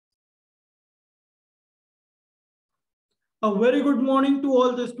A very good morning to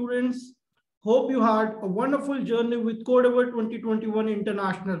all the students. Hope you had a wonderful journey with Codeavour 2021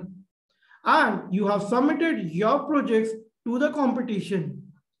 International and you have submitted your projects to the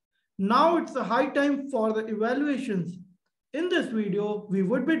competition. Now it's a high time for the evaluations. In this video, we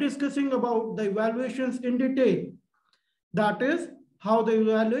would be discussing about the evaluations in detail. That is, how the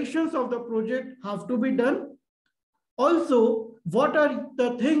evaluations of the project have to be done. Also, what are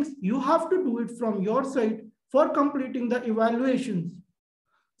the things you have to do it from your side for completing the evaluations.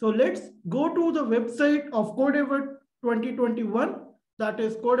 So let's go to the website of Codeavour 2021, that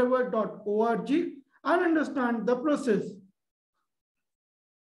is codeavour.org, and understand the process.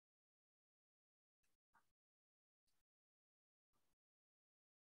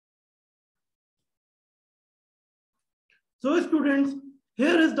 So students,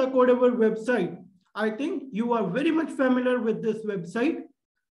 here is the Codeavour website. I think you are very much familiar with this website.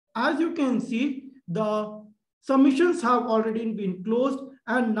 As you can see, the submissions have already been closed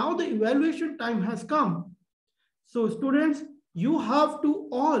and now the evaluation time has come. So students, you have to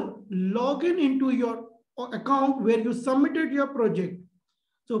all log in into your account where you submitted your project.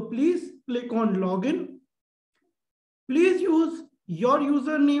 So please click on login. Please use your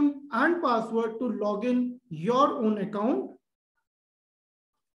username and password to log in your own account.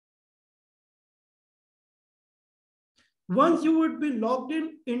 Once you would be logged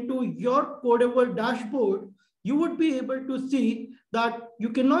in into your Codeavour dashboard, you would be able to see that you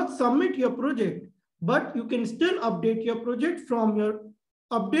cannot submit your project, but you can still update your project from your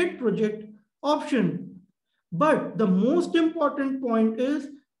update project option. But the most important point is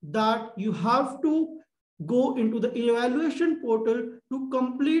that you have to go into the evaluation portal to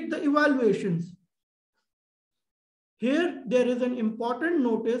complete the evaluations. Here, there is an important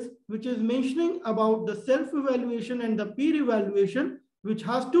notice which is mentioning about the self-evaluation and the peer evaluation, which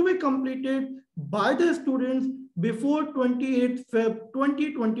has to be completed by the students before 28th Feb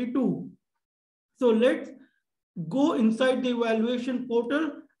 2022. So let's go inside the evaluation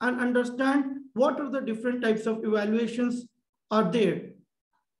portal and understand what are the different types of evaluations are there.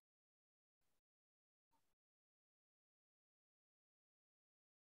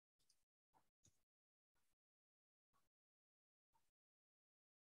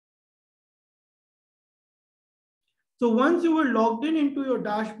 So once you were logged in into your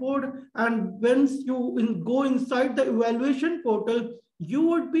dashboard and once you go inside the evaluation portal, you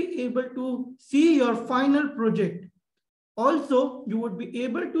would be able to see your final project. Also, you would be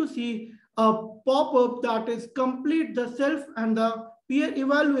able to see a pop-up that is complete the self and the peer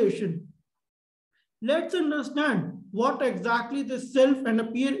evaluation. Let's understand what exactly the self and a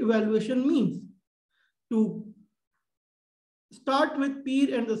peer evaluation means. To start with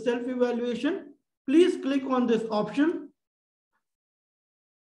peer and the self evaluation, please click on this option.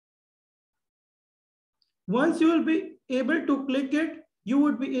 Once you will be able to click it, you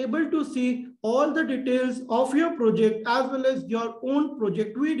would be able to see all the details of your project as well as your own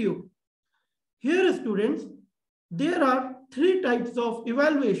project video. Here, students, there are three types of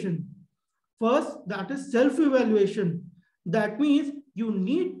evaluation. First, that is self-evaluation. That means you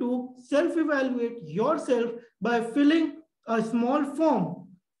need to self-evaluate yourself by filling a small form.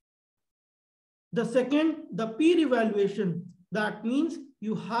 The second, the peer evaluation. That means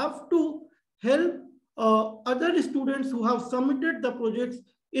you have to help other students who have submitted the projects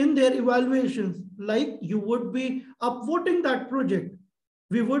in their evaluations, like you would be upvoting that project.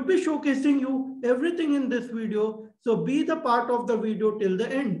 We would be showcasing you everything in this video, so be the part of the video till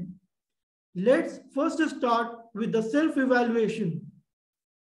the end. Let's first start with the self-evaluation.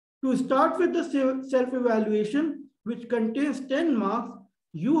 To start with the self-evaluation, which contains 10 marks,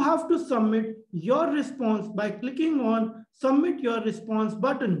 you have to submit your response by clicking on Submit Your Response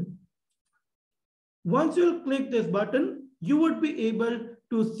button. Once you click this button, you would be able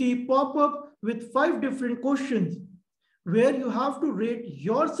to see pop-up with 5 different questions where you have to rate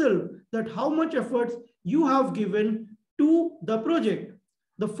yourself that how much efforts you have given to the project.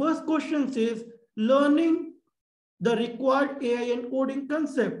 The first question says, learning the required AI and coding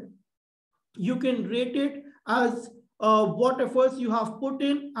concept. You can rate it as what efforts you have put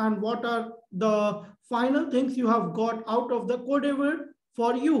in and what are the final things you have got out of the Codeavour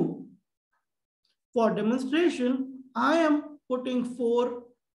for you. For demonstration, I am putting 4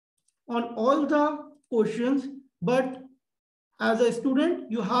 on all the questions, but as a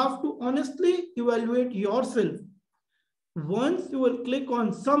student, you have to honestly evaluate yourself. Once you will click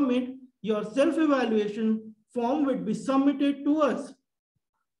on submit, your self-evaluation form will be submitted to us.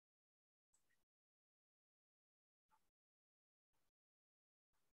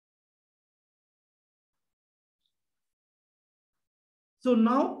 So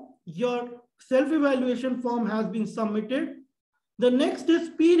now your self-evaluation form has been submitted. The next is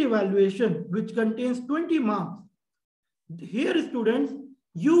peer evaluation, which contains 20 marks. Here, students,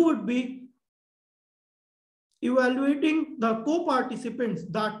 you would be evaluating the co-participants.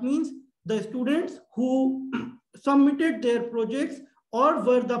 That means the students who submitted their projects or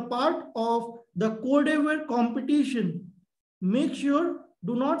were the part of the Codeavour competition. Make sure,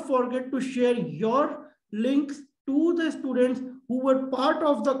 do not forget to share your links to the students who were part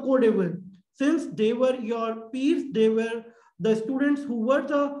of the Codeavour. Since they were your peers, they were the students who were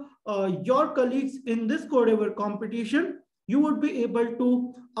your colleagues in this Codeavour competition, you would be able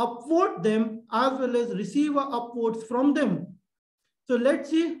to upvote them as well as receive upvotes from them. So let's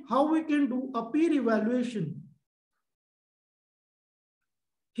see how we can do a peer evaluation.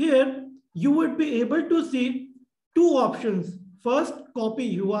 Here, you would be able to see two options. First,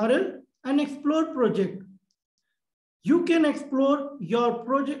 copy URL and explore project. You can explore your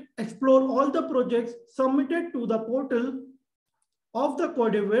project, explore all the projects submitted to the portal of the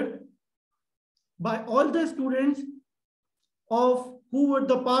Codeavour by all the students of who were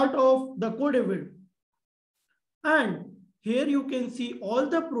the part of the Codeavour. And here you can see all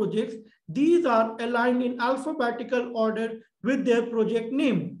the projects. These are aligned in alphabetical order with their project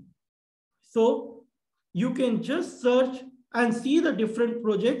name. So you can just search and see the different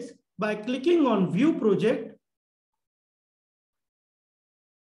projects by clicking on View Project.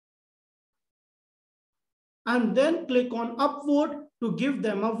 And then click on Upvote to give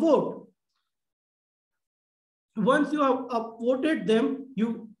them a vote. Once you have upvoted them,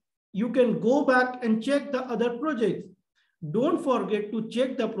 you can go back and check the other projects. Don't forget to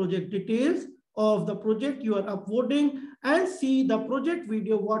check the project details of the project you are upvoting and see the project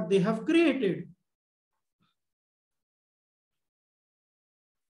video what they have created.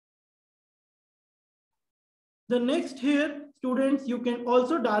 The next here, students, you can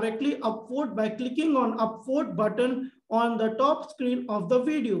also directly upvote by clicking on upvote button on the top screen of the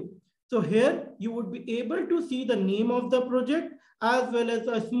video. So here you would be able to see the name of the project as well as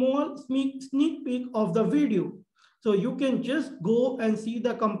a small sneak peek of the video. So you can just go and see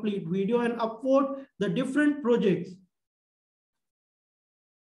the complete video and upvote the different projects.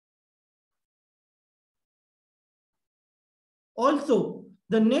 Also,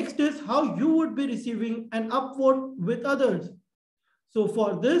 the next is how you would be receiving an upvote with others. So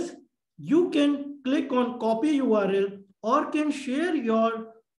for this, you can click on copy URL or can share your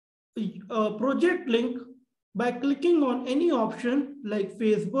project link by clicking on any option like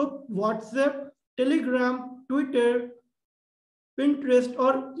Facebook, WhatsApp, Telegram, Twitter, Pinterest,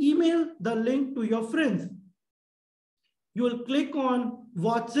 or email the link to your friends. You will click on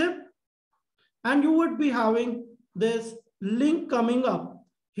WhatsApp and you would be having this link coming up.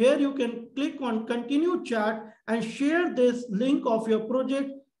 Here you can click on continue chat and share this link of your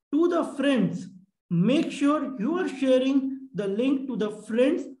project to the friends. Make sure you are sharing the link to the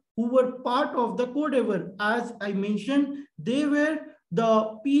friends who were part of the Codeavour. As I mentioned, they were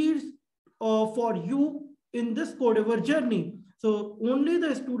the peers for you in this Codeavour journey. So only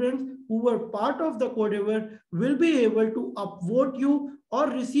the students who were part of the Codeavour will be able to upvote you or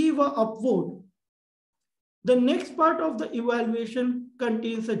receive a upvote. The next part of the evaluation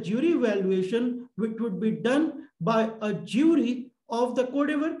contains a jury evaluation, which would be done by a jury of the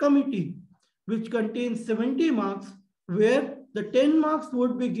Codeavour committee, which contains 70 marks, where the 10 marks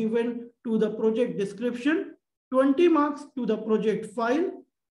would be given to the project description, 20 marks to the project file,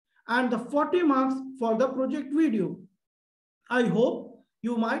 and the 40 marks for the project video. I hope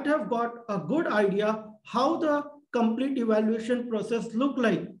you might have got a good idea how the complete evaluation process look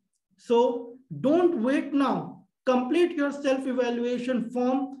like. So don't wait now. Complete your self-evaluation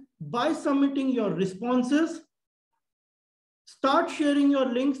form by submitting your responses. Start sharing your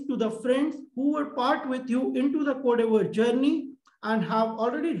links to the friends who were part with you into the Codeavour journey and have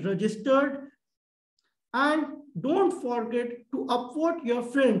already registered. And don't forget to upvote your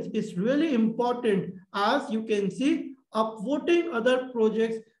friends. It's really important. As you can see, upvoting other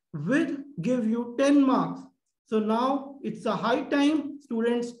projects will give you 10 marks. So now it's a high time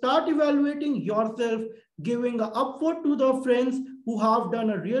students start evaluating yourself, giving an upvote to the friends who have done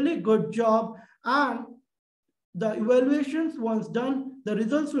a really good job, and the evaluations once done, the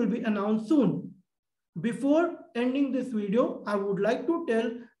results will be announced soon. Before ending this video, I would like to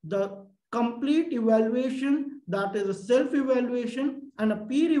tell the complete evaluation, that is a self-evaluation and a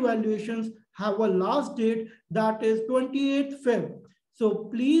peer evaluations, have a last date that is 28th Feb. So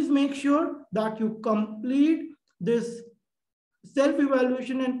please make sure that you complete this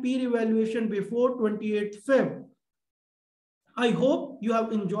self-evaluation and peer evaluation before 28th Feb. I hope you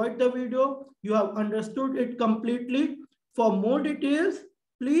have enjoyed the video. You have understood it completely. For more details,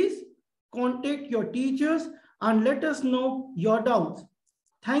 please contact your teachers and let us know your doubts.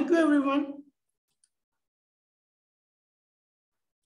 Thank you, everyone.